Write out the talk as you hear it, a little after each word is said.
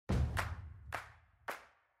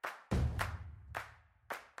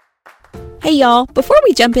Hey y'all, before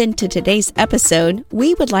we jump into today's episode,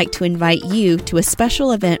 we would like to invite you to a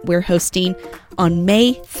special event we're hosting on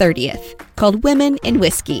May 30th called Women in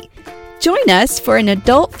Whiskey. Join us for an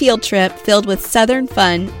adult field trip filled with Southern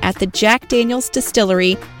fun at the Jack Daniel's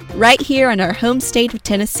Distillery right here in our home state of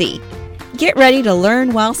Tennessee. Get ready to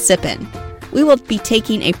learn while sipping. We will be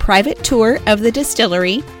taking a private tour of the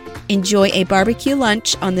distillery, enjoy a barbecue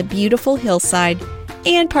lunch on the beautiful hillside,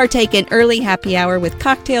 and partake in early happy hour with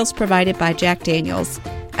cocktails provided by Jack Daniel's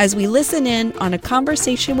as we listen in on a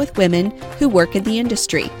conversation with women who work in the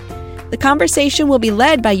industry. The conversation will be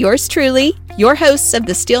led by yours truly, your hosts of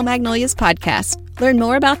the Steel Magnolias podcast. Learn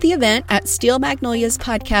more about the event at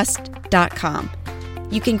steelmagnoliaspodcast.com.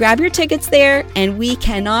 You can grab your tickets there, and we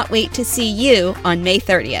cannot wait to see you on May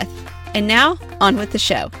 30th. And now, on with the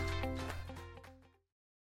show.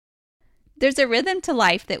 There's a rhythm to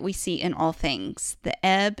life that we see in all things, the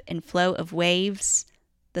ebb and flow of waves,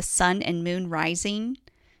 the sun and moon rising.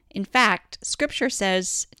 In fact, Scripture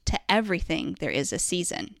says, to everything there is a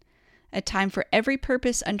season, a time for every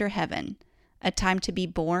purpose under heaven, a time to be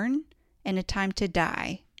born and a time to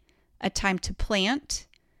die, a time to plant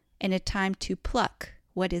and a time to pluck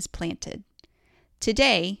what is planted.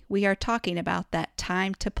 Today, we are talking about that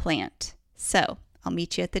time to plant. So, I'll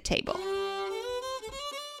meet you at the table.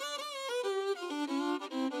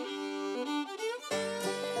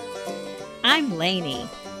 I'm Lainey.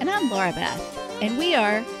 And I'm Laura Beth. And we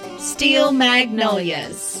are Steel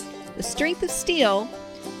Magnolias. The strength of steel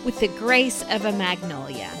with the grace of a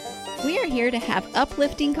magnolia. We are here to have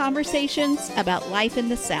uplifting conversations about life in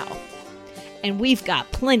the South. And we've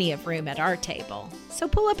got plenty of room at our table, so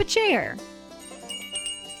pull up a chair.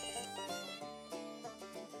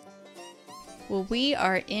 Well, we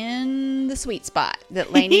are in the sweet spot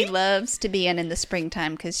that Lainey loves to be in the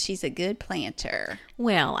springtime because she's a good planter.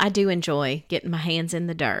 Well, I do enjoy getting my hands in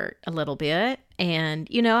the dirt a little bit. And,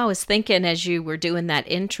 you know, I was thinking as you were doing that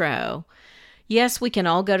intro, yes, we can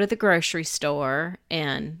all go to the grocery store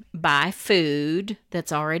and buy food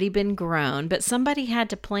that's already been grown, but somebody had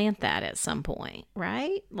to plant that at some point,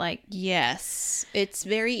 right? Like, yes, it's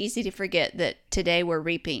very easy to forget that today we're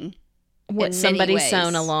reaping what somebody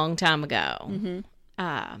sown a long time ago. Mm-hmm.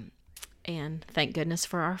 And thank goodness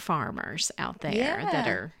for our farmers out there that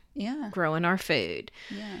are growing our food.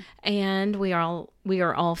 Yeah. And we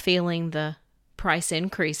are all feeling the price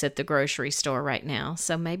increase at the grocery store right now.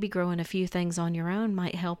 So maybe growing a few things on your own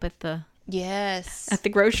might help at the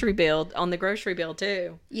grocery bill, on the grocery bill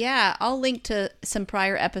too. Yeah, I'll link to some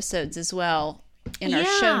prior episodes as well in our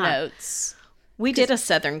show notes. We did a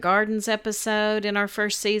Southern Gardens episode in our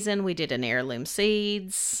first season. We did an heirloom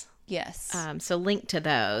seeds. Yes. So link to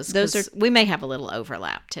those. We may have a little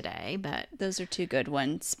overlap today, but those are two good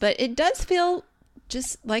ones. But it does feel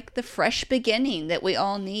just like the fresh beginning that we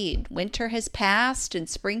all need. Winter has passed and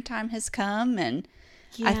springtime has come, and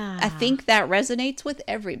I think that resonates with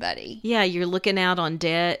everybody. Yeah, you're looking out on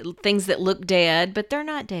things that look dead, but they're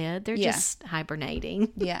not dead. They're just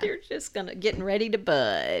hibernating. Yeah. They're just getting ready to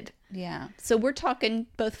bud. Yeah. So we're talking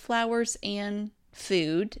both flowers and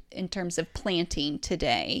food in terms of planting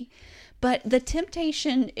today. But the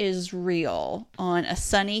temptation is real on a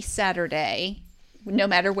sunny Saturday, no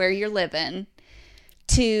matter where you're living,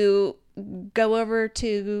 to go over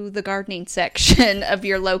to the gardening section of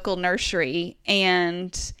your local nursery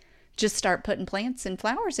and just start putting plants and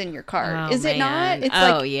flowers in your cart. Is it not? It's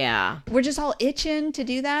yeah. We're just all itching to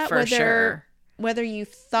do that. For sure. Whether you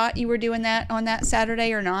thought you were doing that on that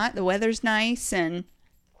Saturday or not, the weather's nice,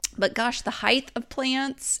 but gosh, the height of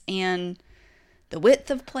plants and the width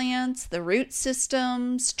of plants, the root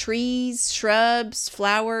systems, trees, shrubs,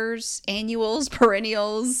 flowers, annuals,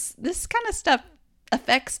 perennials, this kind of stuff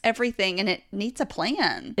affects everything, and it needs a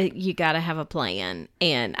plan. You got to have a plan.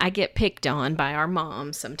 And I get picked on by our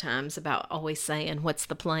mom sometimes about always saying, "What's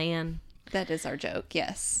the plan?" That is our joke,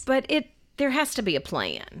 yes. But there has to be a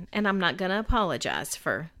plan, and I'm not going to apologize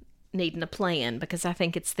for needing a plan because I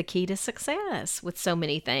think it's the key to success with so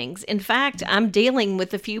many things. In fact, I'm dealing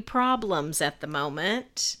with a few problems at the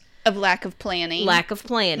moment. Of lack of planning.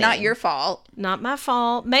 Not your fault. Not my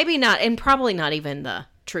fault. Maybe not, and probably not even the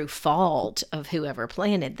true fault of whoever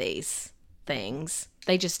planted these things.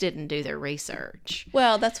 They just didn't do their research.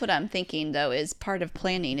 Well, that's what I'm thinking, though, is part of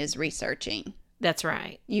planning is researching. That's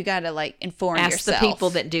right. You got to inform yourself. Ask the people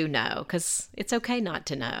that do know, because it's okay not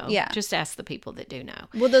to know. Yeah. Just ask the people that do know.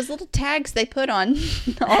 Well, those little tags they put on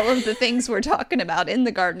all of the things we're talking about in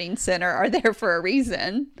the gardening center are there for a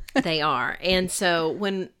reason. They are. And so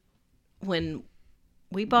when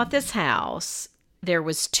we bought this house, there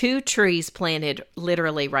was 2 trees planted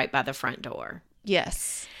literally right by the front door.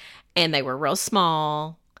 Yes. And they were real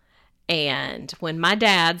small. And when my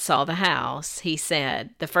dad saw the house, he said,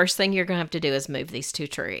 the first thing you're going to have to do is move these 2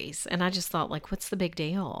 trees. And I just thought, like, what's the big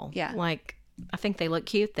deal? Yeah. Like, I think they look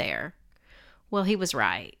cute there. Well, he was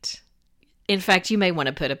right. In fact, you may want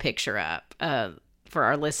to put a picture up for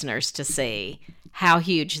our listeners to see how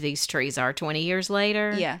huge these trees are 20 years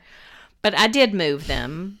later. Yeah. But I did move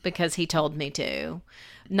them because he told me to.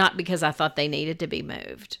 Not because I thought they needed to be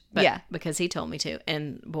moved, but because he told me to.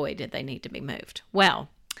 And boy, did they need to be moved. Well,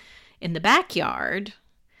 in the backyard,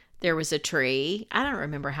 there was a tree. I don't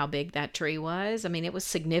remember how big that tree was. I mean, it was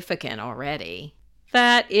significant already.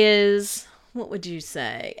 That is, what would you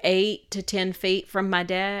say, 8 to 10 feet from my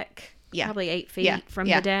deck? Yeah. Probably 8 feet from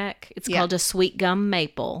the deck. It's called a sweet gum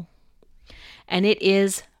maple. And it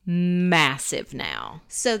is massive now.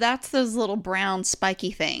 So that's those little brown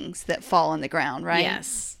spiky things that fall on the ground, right?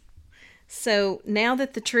 Yes. So now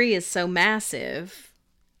that the tree is so massive,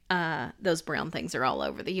 those brown things are all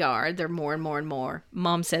over the yard. They're more and more and more.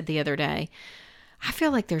 Mom said the other day, I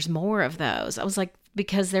feel like there's more of those. I was like,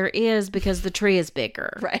 because the tree is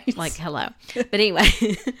bigger. Right. Like, hello. But anyway,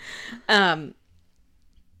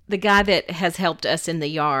 the guy that has helped us in the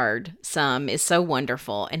yard some is so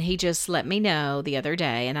wonderful. And he just let me know the other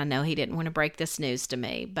day, and I know he didn't want to break this news to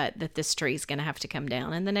me, but that this tree is going to have to come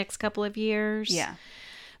down in the next couple of years. Yeah.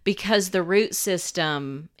 Because the root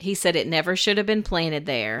system, he said it never should have been planted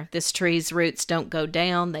there. This tree's roots don't go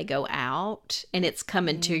down, they go out, and it's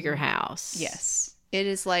coming to your house. Yes. It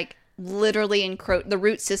is like literally the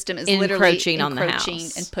root system is encroaching literally on the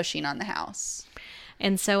house and pushing on the house.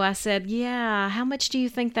 And so I said, yeah, how much do you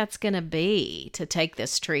think that's going to be to take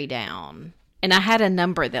this tree down? And I had a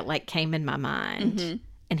number that like came in my mind. Mm-hmm.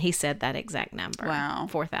 And he said that exact number. Wow.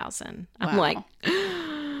 4,000. Wow. I'm like,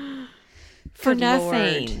 for Good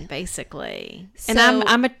nothing, Lord. Basically. So, and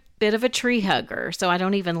I'm a bit of a tree hugger, so I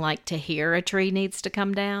don't even like to hear a tree needs to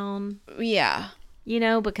come down. Yeah. You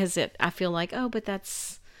know, because I feel like, oh, but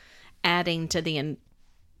that's adding to the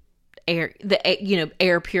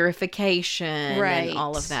air purification right. and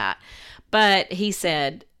all of that. But he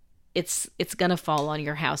said it's going to fall on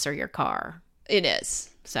your house or your car. It is.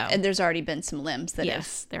 So, and there's already been some limbs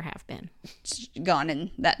that there have been gone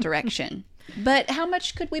in that direction. But how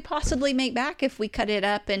much could we possibly make back if we cut it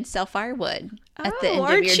up and sell firewood at the end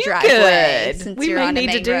of your driveway? Good? We may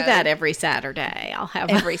need to do that every Saturday. I'll have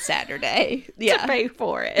every Saturday. Yeah, to pay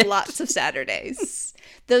for it. Lots of Saturdays.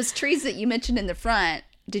 Those trees that you mentioned in the front.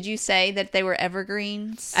 Did you say that they were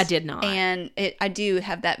evergreens? I did not. And I do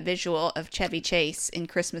have that visual of Chevy Chase in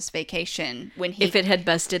Christmas Vacation when he... If it had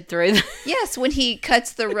busted through. Yes, when he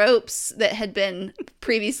cuts the ropes that had been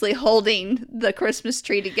previously holding the Christmas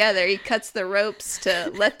tree together. He cuts the ropes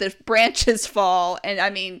to let the branches fall. And,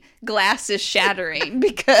 I mean, glass is shattering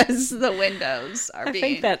because the windows are being... I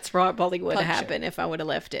think that's probably would have happened if I would have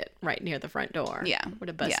left it right near the front door. Yeah. Would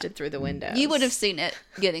have busted through the windows. You would have seen it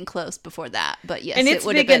getting close before that. But, yes, and it's it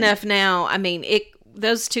would have big enough now. I mean,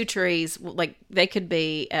 those 2 trees, like, they could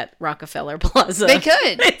be at Rockefeller Plaza. They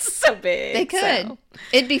could. It's so big. They could. So.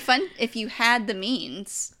 It'd be fun if you had the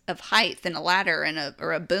means of height and a ladder and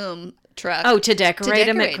or a boom truck. Oh, to decorate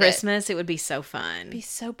them at Christmas, it would be so fun. It'd be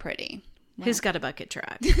so pretty. Wow. Who's got a bucket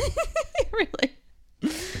truck? Really?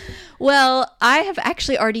 Well, I have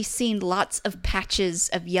actually already seen lots of patches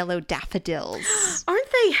of yellow daffodils. Aren't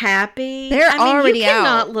they happy? They're already you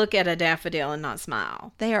cannot out. Look at a daffodil and not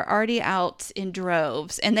smile. They are already out in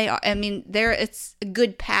droves, and they are. I mean, it's a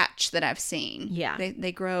good patch that I've seen. Yeah,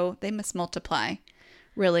 they grow. They must multiply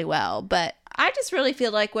really well. But I just really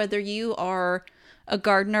feel like whether you are a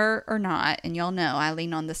gardener or not, and y'all know I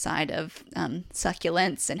lean on the side of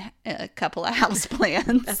succulents and a couple of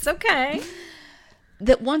houseplants. That's okay.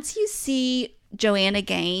 That once you see Joanna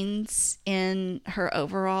Gaines in her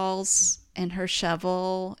overalls and her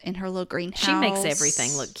shovel in her little greenhouse, she makes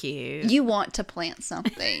everything look cute. You want to plant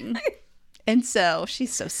something. And so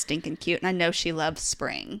she's so stinking cute. And I know she loves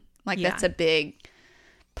spring. Like that's a big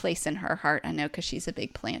place in her heart. I know because she's a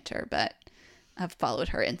big planter, but I've followed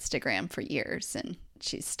her Instagram for years and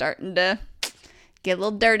she's starting to get a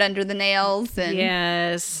little dirt under the nails. And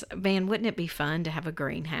yes. Man, wouldn't it be fun to have a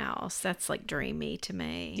greenhouse? That's like dreamy to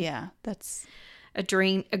me. Yeah, that's a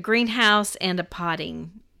greenhouse and a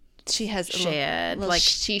potting she has shed. Little like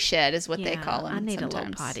she shed is what they call them. I need sometimes. a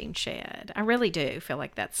little potting shed. I really do feel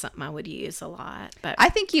like that's something I would use a lot. But I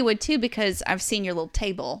think you would too, because I've seen your little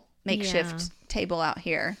table, makeshift table out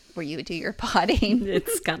here where you would do your potting.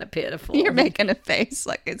 It's kind of pitiful. You're making a face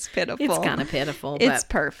like it's pitiful. It's kind of pitiful. It's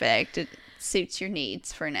perfect. It suits your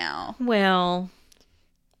needs for now. Well,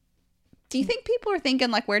 do you think people are thinking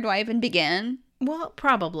like, where do I even begin? Well,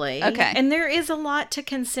 probably. Okay. And there is a lot to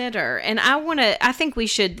consider. And I think we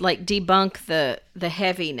should like debunk the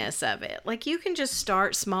heaviness of it. Like you can just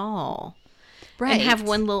start small. Right. And have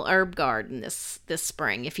one little herb garden this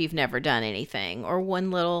spring if you've never done anything, or one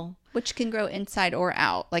little. Which can grow inside or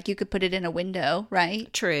out. Like you could put it in a window,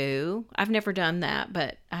 right? True. I've never done that,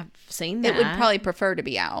 but I've seen that. It would probably prefer to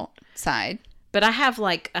be outside. But I have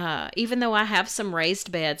like, even though I have some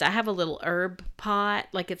raised beds, I have a little herb pot.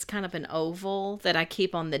 Like it's kind of an oval that I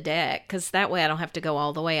keep on the deck. Because that way I don't have to go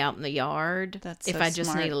all the way out in the yard. That's if so I just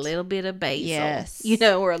smart. need a little bit of basil. Yes.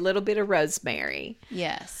 Or a little bit of rosemary.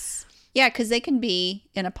 Yes. Yeah, because they can be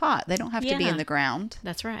in a pot. They don't have to be Yeah. in the ground.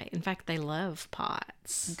 That's right. In fact, they love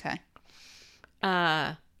pots. Okay.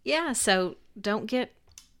 Yeah, so don't get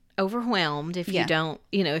overwhelmed if Yeah. you don't,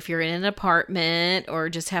 if you're in an apartment or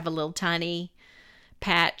just have a little tiny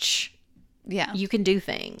patch, Yeah. you can do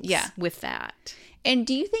things Yeah. with that. And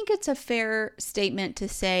do you think it's a fair statement to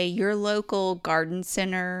say your local garden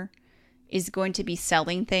center is going to be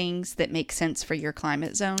selling things that make sense for your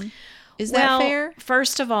climate zone? Is that fair?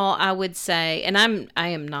 First of all, I would say, and I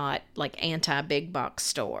am not like anti big box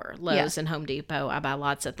store, Lowe's and Home Depot. I buy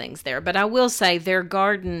lots of things there, but I will say their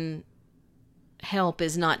garden help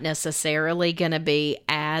is not necessarily going to be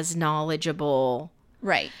as knowledgeable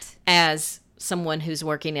Right. as someone who's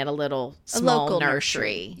working at a little small local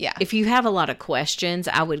nursery. Yeah. If you have a lot of questions,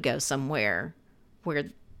 I would go somewhere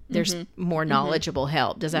where there's more knowledgeable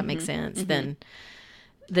help. Does that make sense? Than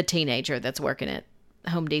the teenager that's working at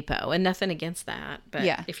Home Depot. And nothing against that. But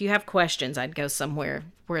Yeah. if you have questions, I'd go somewhere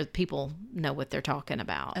where people know what they're talking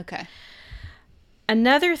about. Okay.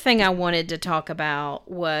 Another thing I wanted to talk about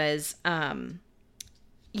was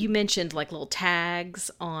you mentioned like little tags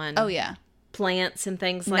on Oh, yeah. plants and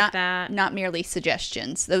things like that. Not merely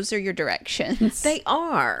suggestions. Those are your directions. They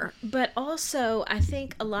are, but also I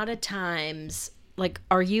think a lot of times, like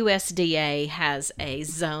our USDA has a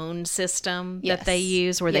zone system that they Yes.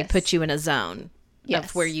 use where they Yes. put you in a zone Yes.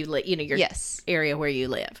 of where you live, your Yes. area where you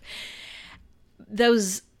live.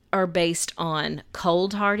 Those are based on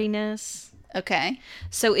cold hardiness. Okay.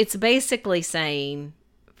 So it's basically saying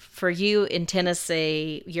for you in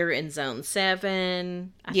Tennessee, you're in zone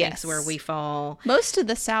 7. I think Yes. is where we fall. Most of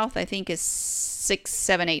the South, I think, is 6,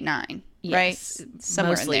 7, 8, 9. Right? Yes,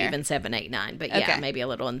 Somewhere mostly in there. even 7, 8, 9, but yeah, Okay. maybe a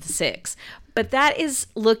little in the 6. But that is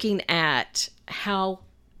looking at how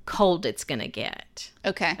cold it's going to get.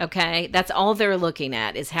 Okay. Okay, that's all they're looking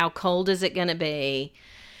at is how cold is it going to be,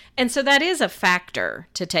 and so that is a factor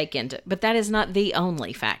to take into. But that is not the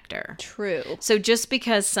only factor. True. So just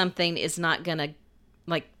because something is not going to,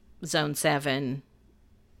 like zone 7,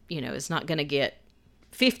 is not going to get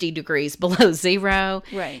 50 degrees below zero.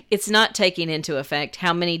 Right. It's not taking into effect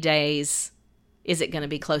how many days is it going to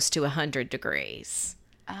be close to 100 degrees.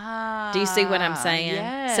 Ah. Do you see what I'm saying?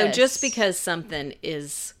 Yes. So just because something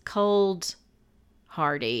is cold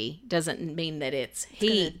hardy doesn't mean that it's Gonna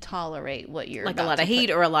heat, tolerate what you're like a about lot to of heat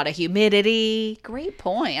put. or a lot of humidity. Great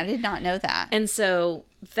point. I did not know that. And so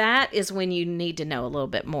that is when you need to know a little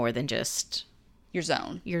bit more than just Your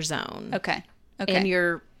zone. your zone. Okay. Okay. And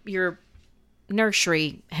your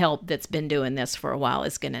nursery help that's been doing this for a while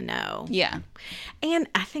is going to know. yeah. And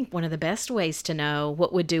I think one of the best ways to know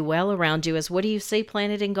what would do well around you is what do you see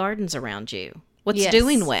planted in gardens around you? What's Yes.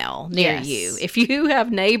 doing well near Yes. you? If you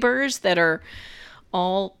have neighbors that are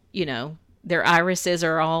all, their irises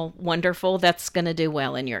are all wonderful, that's going to do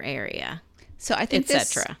well in your area. So I think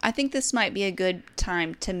cetera. I think this might be a good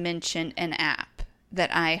time to mention an app that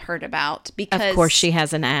I heard about because Of course, she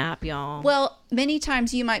has an app, y'all. well, many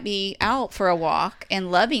times you might be out for a walk and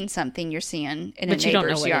loving something you're seeing in But a you don't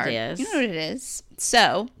know neighbor's what it yard. is. You know what it is.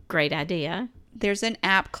 So Great idea. there's an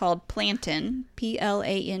app called Plantin,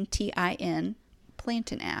 Plantin,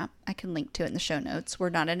 Plantin app. I can link to it in the show notes. We're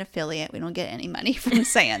not an affiliate. We don't get any money from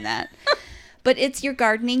saying that. But it's your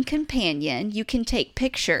gardening companion. You can take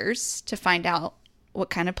pictures to find out what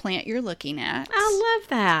kind of plant you're looking at. I love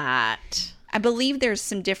that. I believe there's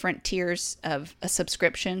some different tiers of a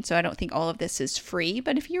subscription, so I don't think all of this is free.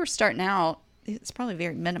 But if you're starting out, it's probably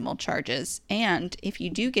very minimal charges. And if you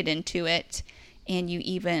do get into it and you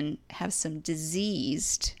even have some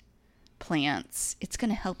diseased plants, it's going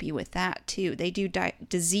to help you with that too. They do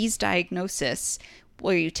disease diagnosis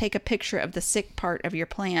where you take a picture of the sick part of your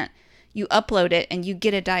plant, you upload it, and you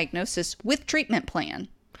get a diagnosis with treatment plan.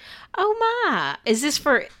 Oh my. Is this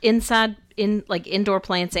for indoor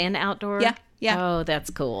plants and outdoor? Yeah, yeah. Oh, that's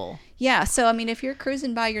cool. Yeah, so I mean, if you're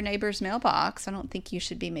cruising by your neighbor's mailbox, I don't think you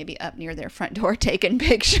should be maybe up near their front door taking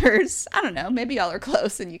pictures. I don't know. Maybe y'all are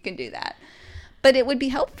close and you can do that. But it would be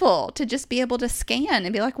helpful to just be able to scan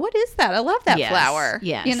and be like, what is that? I love that Yes, flower.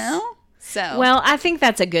 yes. You know? So, Well, I think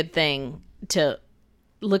that's a good thing to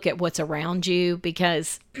look at what's around you,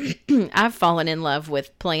 because I've fallen in love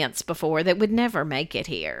with plants before that would never make it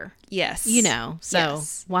here. yes. So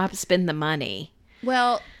Yes. why spend the money?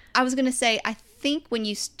 Well, I was going to say, I think when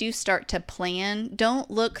you do start to plan,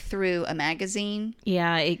 don't look through a magazine.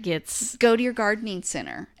 Yeah, it gets... Go to your gardening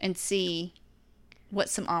center and see what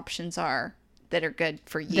some options are that are good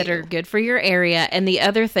for you. that are good for your area. And the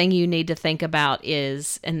other thing you need to think about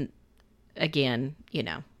is, and again,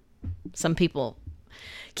 some people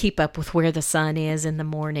keep up with where the sun is in the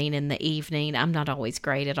morning and the evening. I'm not always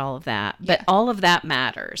great at all of that, but all of that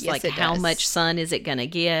matters. Yes, like it how does. much sun is it going to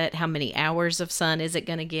get? How many hours of sun is it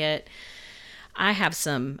going to get? I have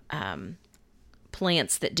some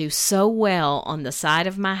plants that do so well on the side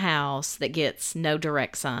of my house that gets no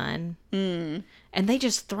direct sun. And they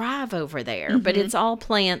just thrive over there. But it's all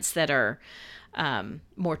plants that are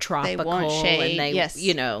more tropical. want shade, and they, yes.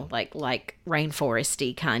 like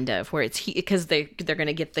rainforesty kind of, where it's because they're going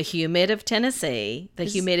to get the humidity of Tennessee,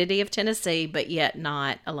 but yet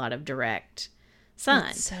not a lot of direct sun.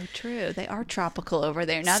 That's so true. They are tropical over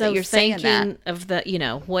there. Now So that you're saying that. thinking of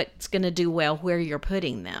the, what's going to do well where you're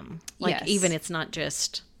putting them. Like Yes. even it's not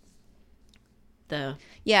just the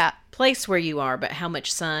Yeah. place where you are, but how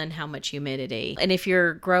much sun, how much humidity. And if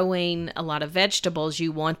you're growing a lot of vegetables,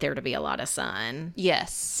 you want there to be a lot of sun.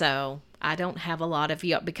 Yes. So I don't have a lot of,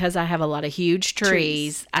 because I have a lot of huge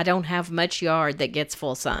trees, I don't have much yard that gets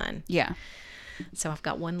full sun. Yeah. So I've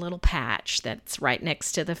got one little patch that's right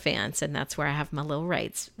next to the fence, and that's where I have my little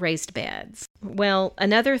raised beds. Well,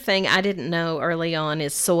 another thing I didn't know early on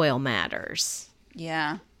is soil matters.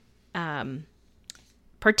 Yeah.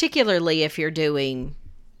 Particularly if you're doing,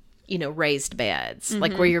 raised beds,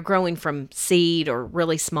 like where you're growing from seed or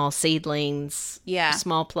really small seedlings, Yeah.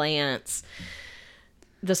 small plants.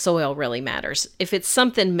 The soil really matters. If it's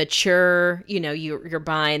something mature, you're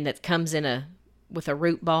buying that comes with a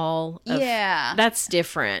root ball. Yeah. That's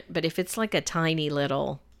different. But if it's like a tiny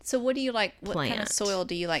little... So what do you like? What kind of Plant. soil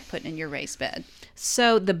do you like putting in your raised bed?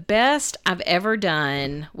 So the best I've ever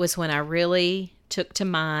done was when I really took to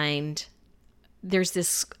mind... There's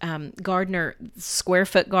this gardener, Square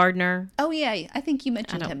Foot Gardener, Oh, yeah. I think you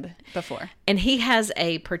mentioned him before. and he has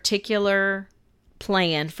a particular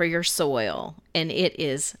plan for your soil, and it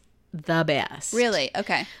is the best. Really?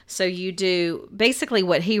 Okay. So you do, basically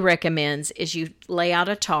what he recommends is you lay out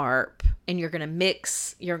a tarp, and you're going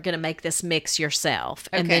to make this mix yourself,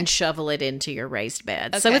 and Okay. then shovel it into your raised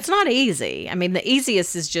bed. So Okay. it's not easy. I mean, the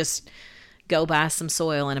easiest is just go buy some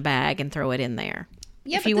soil in a bag and throw it in there.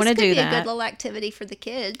 Yeah, if but you this want to could do be a that. good little activity for the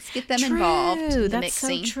kids. Get them involved in the That's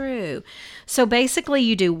mixing. so true. So basically,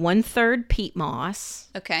 you do 1/3 peat moss,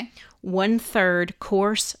 Okay. 1/3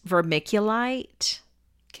 coarse vermiculite,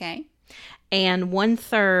 Okay. and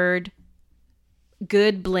 1/3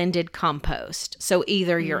 good blended compost. So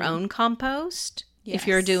either your own compost, if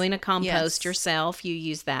you're Yes. doing a compost Yes. yourself, you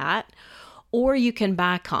use that, or you can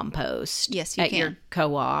buy compost Yes, you at your can.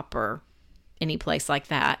 co-op or any place like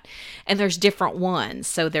that. And there's different ones.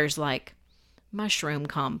 So there's like mushroom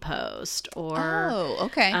compost or Oh,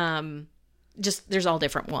 okay. just there's all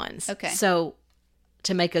different ones. Okay. So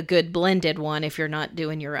to make a good blended one, if you're not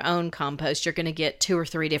doing your own compost, you're going to get 2 or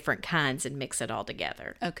 3 different kinds and mix it all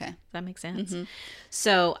together. okay. Does that make sense?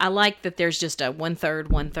 So I like that there's just a 1/3,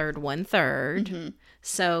 1/3, 1/3.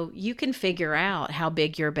 So you can figure out how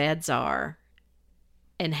big your beds are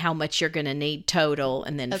and how much you're going to need total,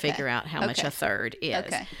 and then Okay. figure out how much Okay. a third is.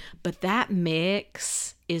 Okay. But that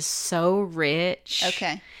mix is so rich.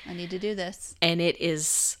 Okay. I need to do this. And it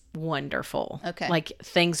is wonderful. Okay. Like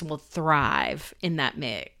things will thrive in that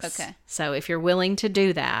mix. Okay. So if you're willing to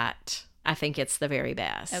do that, I think it's the very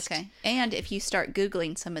best. Okay. And if you start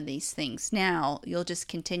Googling some of these things now, you'll just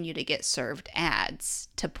continue to get served ads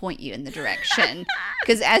to point you in the direction.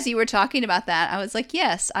 Because as you were talking about that, I was like,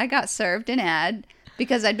 yes, I got served an ad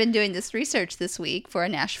because I'd been doing this research this week for a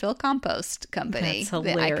Nashville compost company That's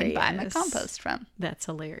that I can buy my hilarious. compost from. That's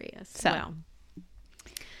hilarious. So. Well.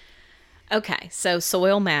 Okay, so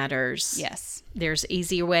soil matters. Yes. There's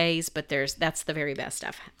easier ways, but that's the very best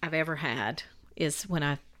I've ever had is when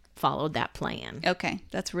I followed that plan. Okay.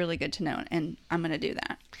 That's really good to know. And I'm going to do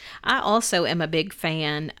that. I also am a big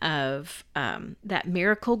fan of that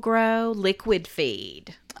Miracle Grow liquid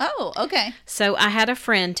feed. Oh, okay. So I had a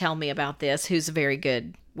friend tell me about this who's very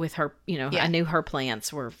good with her, Yeah. I knew her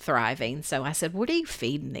plants were thriving. So I said, what are you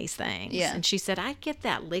feeding these things? Yeah. And she said, I get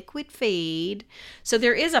that liquid feed. So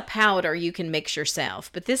there is a powder you can mix yourself,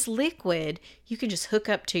 but this liquid you can just hook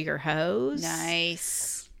up to your hose.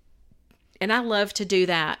 Nice. And I love to do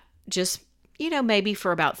that just, maybe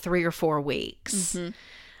for about 3 or 4 weeks.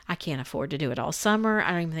 I can't afford to do it all summer.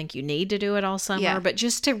 I don't even think you need to do it all summer, Yeah. but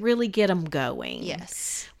just to really get them going.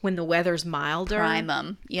 Yes. When the weather's milder. Prime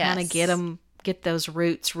 'em. Yes. Kind of get those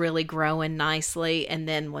roots really growing nicely. And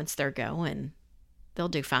then once they're going, they'll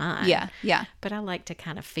do fine. Yeah. Yeah. But I like to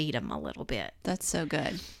kind of feed them a little bit. That's so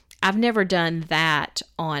good. I've never done that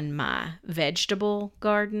on my vegetable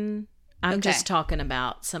garden. I'm Okay. just talking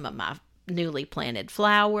about some of my newly planted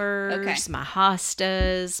flowers, my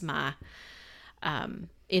hostas, my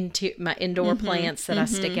my indoor plants that I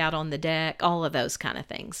stick out on the deck. All of those kind of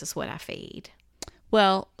things is what I feed.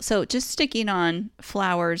 Well, so just sticking on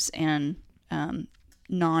flowers and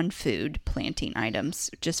non-food planting items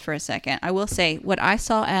just for a second. I will say what I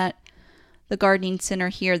saw at the gardening center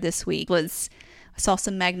here this week was I saw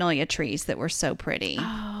some magnolia trees that were so pretty.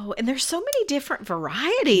 Oh, and there's so many different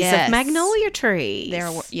varieties Yes. of magnolia trees.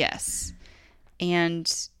 Yes.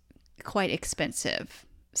 And quite expensive.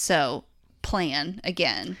 So plan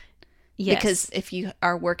again. Yes. Because if you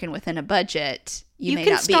are working within a budget, you may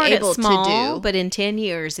can not be start able it small, to do but in 10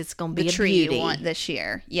 years, it's going to be the a tree beauty. you want this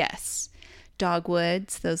year. Yes.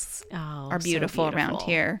 Dogwoods, those Oh, are so beautiful around beautiful.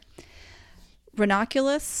 here.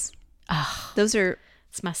 Ranunculus, Oh, those are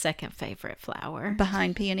it's my second favorite flower.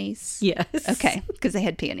 behind peonies. Yes. Okay, because they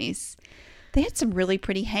had peonies. They had some really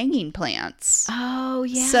pretty hanging plants. Oh,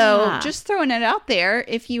 yeah. So just throwing it out there,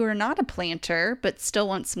 if you are not a planter but still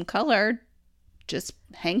want some color, just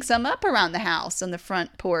hang some up around the house on the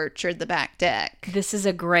front porch or the back deck. This is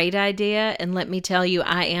a great idea, and let me tell you,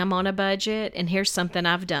 I am on a budget, and here's something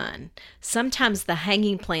I've done. Sometimes the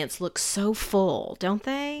hanging plants look so full, don't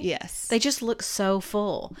they? Yes. They just look so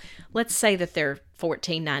full. Let's say that they're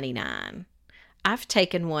 $14.99. I've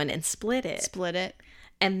taken one and split it, Split it.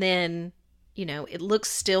 and then, it looks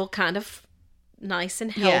still kind of nice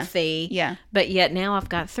and healthy. Yeah. But yet now I've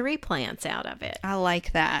got 3 plants out of it. I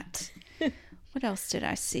like that. What else did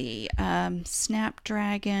I see?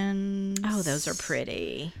 Snapdragons. Oh, those are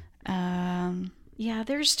pretty. Um, Yeah,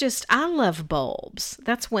 I love bulbs.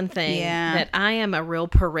 That's one thing Yeah. that I am a real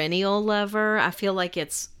perennial lover. I feel like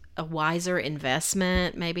it's a wiser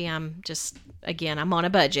investment. Maybe I'm on a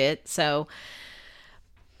budget. So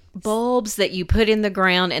bulbs that you put in the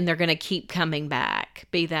ground and they're going to keep coming back,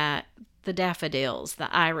 be that the daffodils,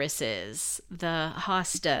 the irises, the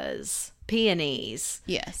hostas, peonies.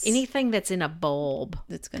 yes. Anything that's in a bulb.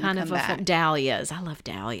 That's gonna kind come of back. Dahlias. I love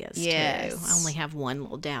dahlias Yes. too. I only have one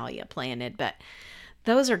little dahlia planted, but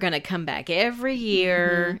those are going to come back every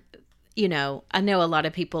year. I know a lot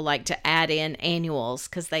of people like to add in annuals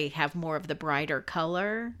because they have more of the brighter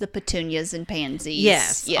color. The petunias and pansies.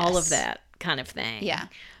 Yes, all of that kind of thing. Yeah.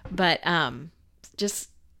 But just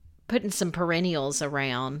putting some perennials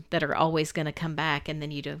around that are always going to come back, and then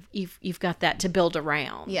you've got that to build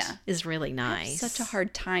around. Yeah. Is really nice. Such a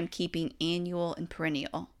hard time keeping annual and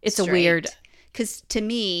perennial. It's a weird. Because to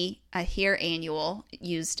me, I hear annual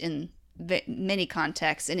used in many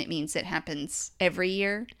contexts, and it means it happens every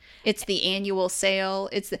year. It's the annual sale.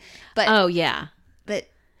 Oh yeah, but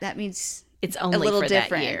that means it's only a little for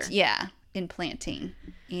different. that year. Yeah, in planting,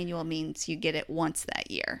 annual means you get it once that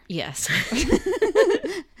year, Yes.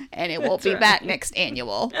 and it won't be back next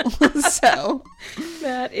annual. So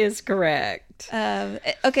That is correct.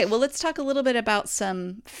 okay, well, let's talk a little bit about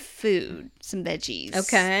some food, some veggies.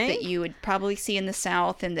 Okay. That you would probably see in the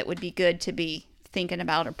South and that would be good to be thinking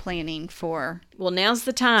about or planning for. Well, now's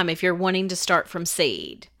the time if you're wanting to start from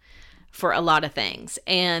seed for a lot of things.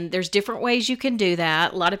 And there's different ways you can do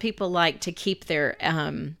that. A lot of people like to keep their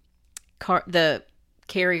the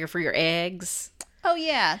carrier for your eggs. Oh,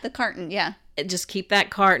 yeah, the carton, yeah. Just keep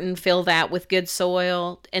that carton, fill that with good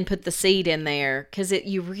soil, and put the seed in there because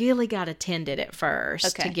you really got to tend it at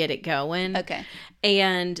first to get it going. Okay.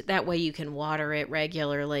 And that way you can water it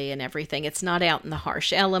regularly and everything. It's not out in the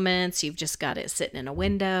harsh elements. You've just got it sitting in a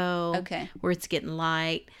window where it's getting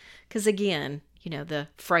light. Because again, the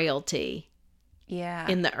frailty Yeah.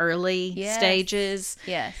 in the early stages.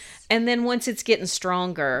 Yes. And then once it's getting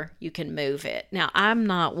stronger, you can move it. Now, I'm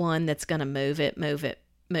not one that's going to move it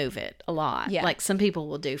a lot. Yeah. Like some people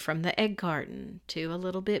will do from the egg carton to a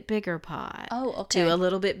little bit bigger pot. Oh, okay. To a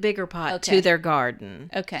little bit bigger pot Okay. to their garden.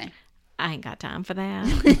 Okay. I ain't got time for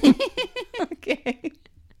that. Okay.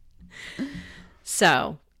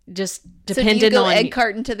 So, just So do depending you go on egg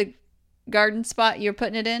carton to the garden spot you're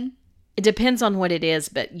putting it in? it depends on what it is,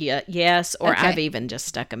 but yes, or Okay. I've even just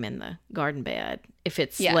stuck them in the garden bed. If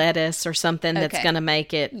it's Yeah. lettuce or something that's Okay. going to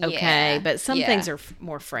make it okay, Yeah. but some Yeah. things are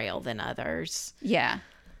more frail than others. Yeah.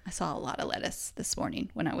 I saw a lot of lettuce this morning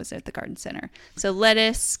when I was at the garden center. So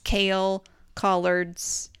lettuce, kale,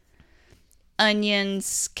 collards,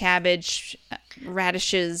 onions, cabbage,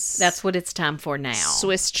 radishes. That's what it's time for now.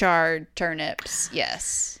 Swiss chard, turnips.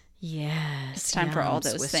 Yes. Yes. It's time for all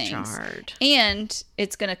those Swiss things. chard. And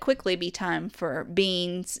it's going to quickly be time for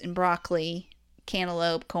beans and broccoli,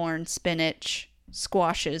 cantaloupe, corn, spinach,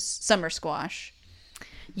 squashes, summer squash.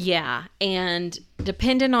 Yeah, and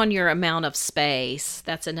depending on your amount of space,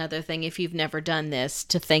 that's another thing if you've never done this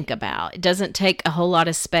to think about. It doesn't take a whole lot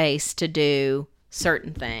of space to do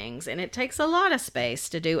certain things, and it takes a lot of space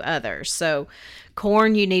to do others. So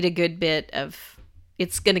corn, you need a good bit of,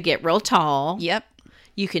 it's going to get real tall. Yep.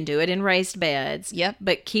 You can do it in raised beds. Yep.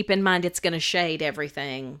 But keep in mind it's going to shade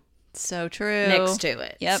everything So true. next to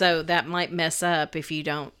it. Yep. So that might mess up if you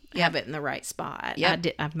don't have it in the right spot. Yep.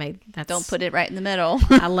 I've made that. Don't put it right in the middle.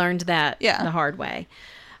 I learned that Yeah. the hard way.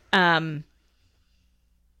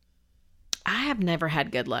 I have never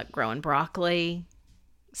had good luck growing broccoli,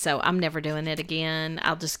 so I'm never doing it again.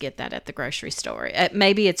 I'll just get that at the grocery store.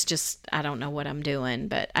 Maybe it's just, I don't know what I'm doing,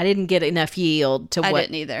 but I didn't get enough yield to I what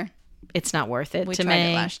didn't either. it's not worth it We to tried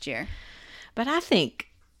me. it last year. But I think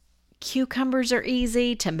cucumbers are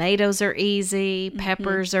easy, tomatoes are easy,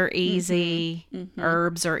 peppers are easy,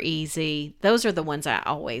 herbs are easy. Those are the ones I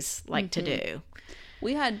always like to do.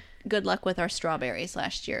 We had good luck with our strawberries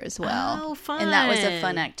last year as well. Oh, fun. And that was a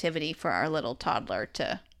fun activity for our little toddler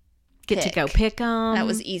to Get to pick. go pick them. That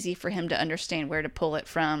was easy for him to understand where to pull it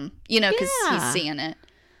from, because Yeah. he's seeing it.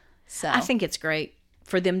 So I think it's great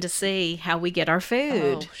for them to see how we get our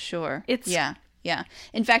food. Oh, sure. It's- Yeah.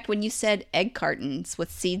 In fact, when you said egg cartons with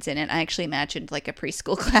seeds in it, I actually imagined like a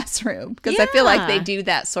preschool classroom because I feel like they Yeah. do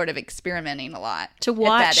that sort of experimenting a lot. To at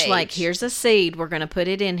watch, that like, age. here's a seed, we're going to put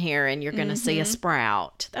it in here, and you're going to see a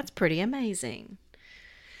sprout. That's pretty amazing.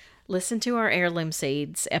 Listen to our heirloom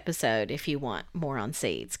seeds episode if you want more on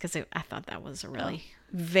seeds, because I thought that was a really,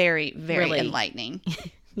 Very, very Really- enlightening.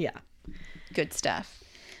 yeah. Good stuff.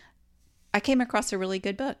 I came across a really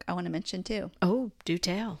good book I want to mention too. Oh, do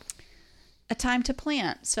tell. A Time to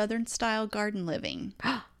Plant, Southern Style Garden Living.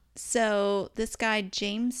 So this guy,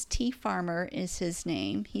 James T. Farmer is his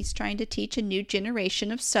name. He's trying to teach a new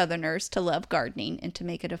generation of Southerners to love gardening and to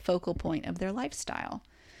make it a focal point of their lifestyle.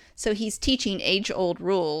 So he's teaching age-old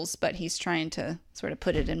rules, but he's trying to sort of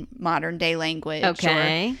put it in modern-day language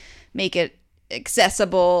Okay. or make it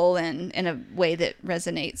accessible and in a way that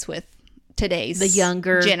resonates with today's The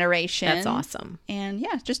younger generation. That's awesome. And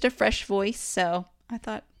yeah, just a fresh voice. So I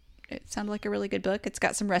thought it sounded like a really good book. It's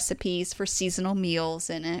got some recipes for seasonal meals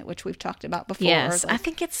in it, which we've talked about before. Yes, like- I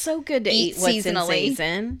think it's so good to eat eat what's seasonally. in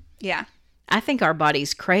season. yeah, I think our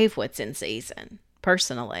bodies crave what's in season,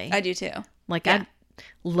 personally. I do too. Like, Yeah. I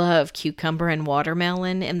love cucumber and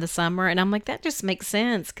watermelon in the summer, and I'm like, that just makes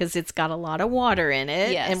sense because it's got a lot of water in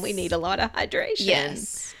it, Yes. and we need a lot of hydration.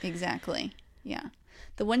 Yes, exactly. Yeah.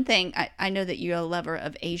 The one thing, I know that you're a lover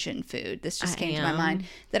of Asian food. This just I came to my am. mind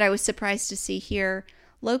that I was surprised to see here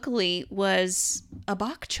locally was a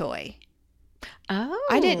bok choy. Oh,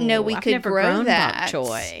 I didn't know we I've could never grow grown that. bok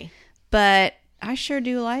choy. But I sure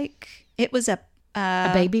do like it. Was a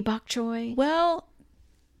A baby bok choy. Well,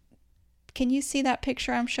 can you see that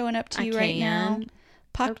picture I'm showing up to I you right now? can.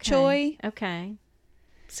 Pak choy. Okay.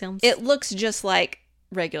 Sounds. It looks just like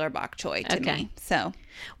regular bok choy to Okay. me. So,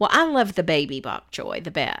 Well, I love the baby bok choy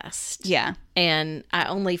the best. yeah. And I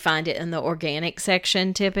only find it in the organic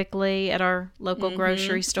section typically at our local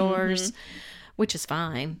grocery stores, which is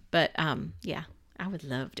fine. But yeah, I would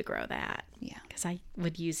love to grow that. Yeah. Because I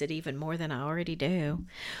would use it even more than I already do.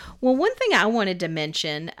 Well, one thing I wanted to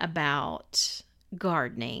mention about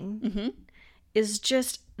gardening is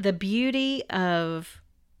just the beauty of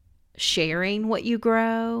sharing what you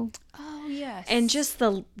grow. Oh, yes. And just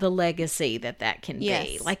the legacy that can be.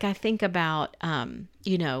 Yes. Like, I think about,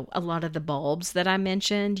 a lot of the bulbs that I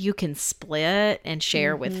mentioned, you can split and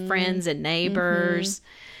share with friends and neighbors.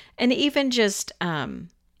 And even just,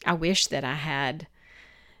 I wish that I had,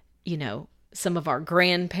 some of our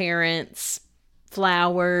grandparents'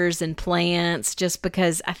 flowers and plants, just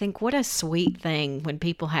because I think what a sweet thing when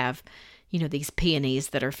people have, these peonies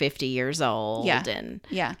that are 50 years old. Yeah. And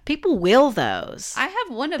Yeah. people will those. I have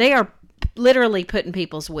one of They are literally put in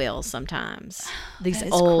people's wills sometimes. These That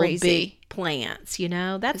is old crazy. big plants,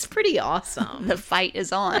 that's pretty awesome. the fight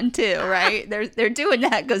is on too, right? They're doing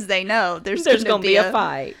that because they know there's There's going going to to be a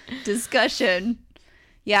fight. discussion.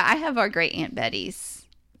 Yeah, I have our great Aunt Betty's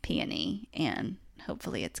peony, and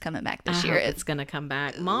hopefully it's coming back this I year. hope it's going to come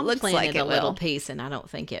back. Mom looks planted like it a little will. piece, and I don't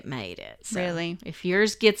think it made it. So Really? if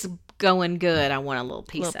yours gets going good, I want a little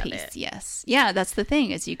piece little of piece, it. yes. Yeah, that's the thing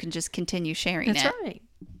is you can just continue sharing That's it. right.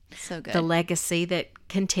 So good. The legacy that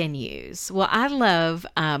continues. Well, I love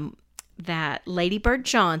that Lady Bird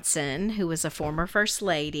Johnson, who was a former First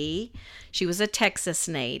Lady, she was a Texas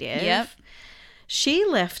native. Yep. She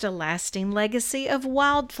left a lasting legacy of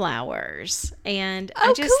wildflowers. And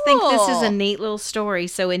I just think this is a neat little story.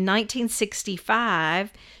 So in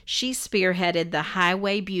 1965, she spearheaded the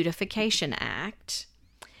Highway Beautification Act.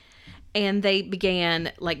 And they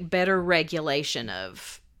began like better regulation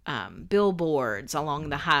of billboards along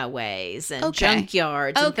the highways and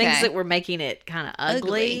junkyards and things that were making it kind of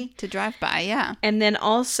ugly to drive by. Yeah. And then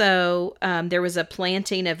also there was a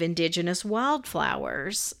planting of indigenous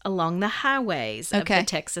wildflowers along the highways of the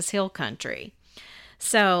Texas Hill Country.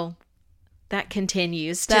 So that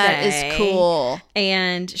continues today. That is cool.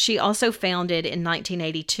 And she also founded in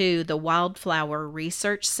 1982 the Wildflower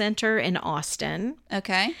Research Center in Austin.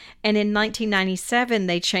 Okay. And in 1997,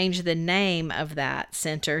 they changed the name of that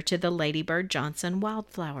center to the Lady Bird Johnson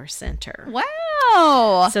Wildflower Center.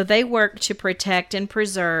 Wow. So they work to protect and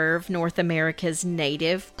preserve North America's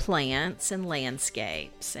native plants and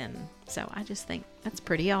landscapes. And so I just think that's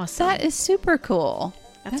pretty awesome. That is super cool.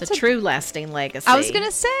 That's a true lasting legacy. I was going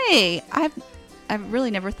to say, I've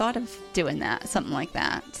really never thought of doing that, something like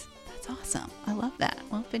that. That's awesome. I love that.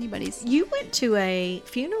 Well, if anybody's... You went to a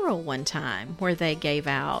funeral one time where they gave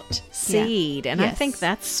out seed, and I think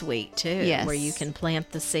that's sweet, too, where you can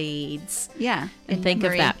plant the seeds. Yeah. And think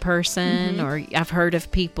of that person, or I've heard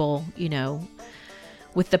of people, you know,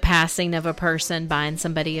 with the passing of a person, buying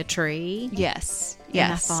somebody a tree. Yes. And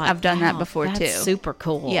yes. I thought, I've done that before, that's too. Super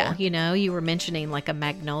cool. Yeah. You know, you were mentioning like a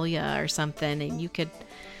magnolia or something, and you could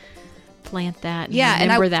plant that and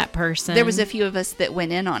remember that person. There was a few of us that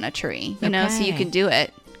went in on a tree, you know, so you can do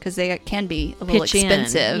it because they can be a little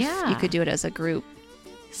expensive. Yeah. You could do it as a group.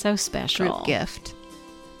 So special. Group gift.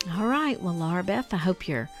 All right. Well, Laura Beth, I hope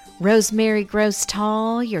your rosemary grows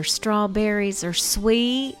tall, your strawberries are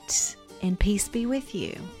sweet, and peace be with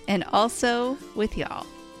you. And also with y'all.